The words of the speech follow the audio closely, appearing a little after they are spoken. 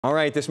All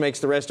right, this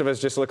makes the rest of us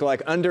just look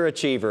like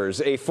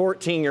underachievers. A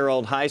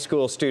 14-year-old high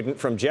school student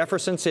from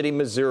Jefferson City,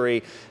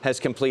 Missouri,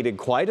 has completed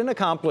quite an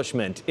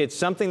accomplishment. It's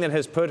something that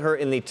has put her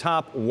in the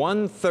top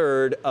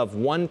 1/3 of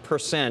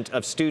 1%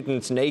 of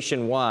students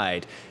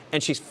nationwide,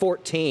 and she's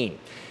 14.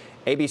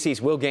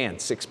 ABC's Will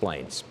Gantz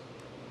explains.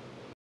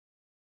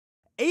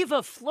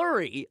 Ava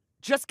Fleury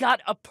just got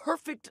a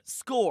perfect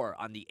score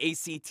on the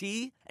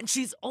ACT, and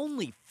she's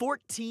only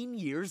 14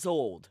 years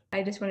old.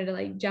 I just wanted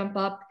to jump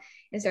up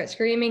and start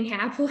screaming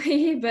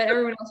happily, but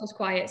everyone else was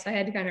quiet, so I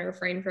had to kind of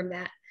refrain from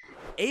that.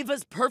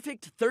 Ava's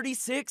perfect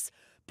 36,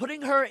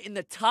 putting her in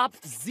the top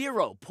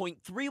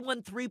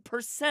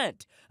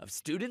 0.313% of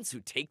students who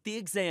take the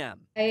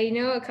exam. I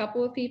know a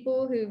couple of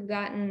people who've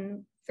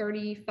gotten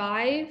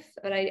 35,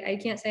 but I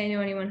can't say I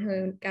know anyone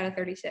who got a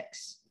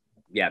 36.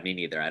 Yeah, me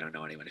neither. I don't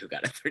know anyone who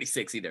got a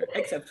 36 either,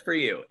 except for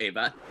you,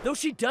 Ava. Though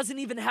she doesn't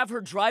even have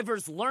her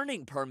driver's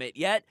learning permit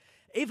yet,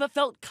 Ava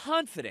felt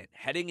confident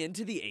heading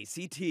into the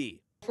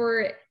ACT.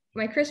 For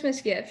my Christmas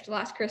gift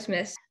last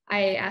Christmas,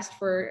 I asked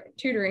for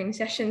tutoring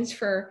sessions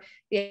for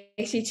the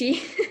ACT.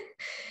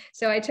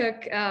 So I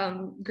took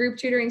group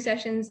tutoring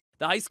sessions.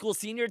 The high school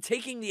senior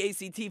taking the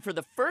ACT for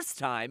the first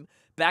time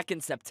back in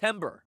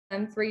September.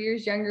 I'm 3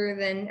 years younger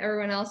than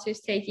everyone else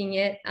who's taking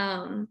it.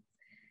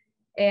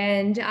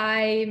 And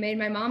I made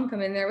my mom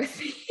come in there with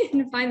me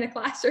and find the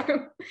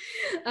classroom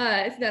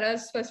that I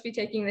was supposed to be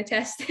taking the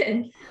test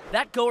in.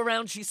 That go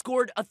around, she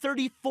scored a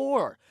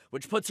 34,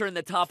 which puts her in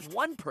the top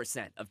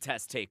 1% of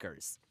test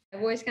takers. I've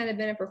always kind of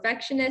been a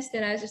perfectionist,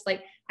 and I was just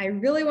like, I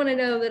really want to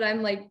know that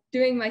I'm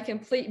doing my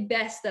complete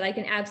best that I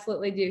can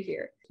absolutely do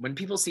here. When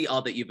people see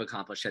all that you've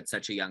accomplished at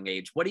such a young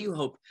age, what do you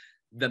hope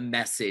the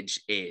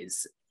message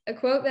is? A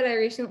quote that I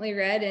recently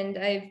read, and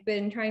I've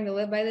been trying to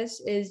live by this,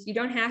 is you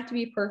don't have to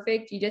be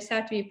perfect. You just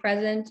have to be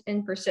present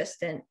and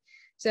persistent.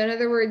 So in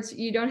other words,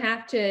 you don't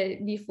have to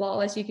be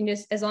flawless. You can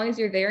just, as long as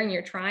you're there and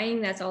you're trying,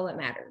 that's all that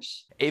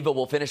matters. Ava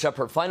will finish up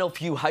her final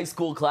few high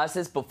school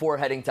classes before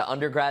heading to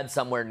undergrad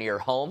somewhere near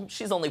home.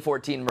 She's only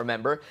 14,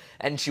 remember,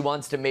 and she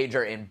wants to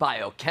major in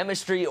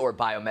biochemistry or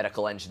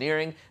biomedical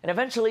engineering, and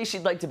eventually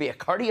she'd like to be a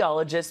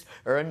cardiologist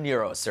or a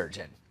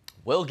neurosurgeon.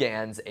 Will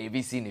Gantz,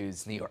 ABC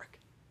News, New York.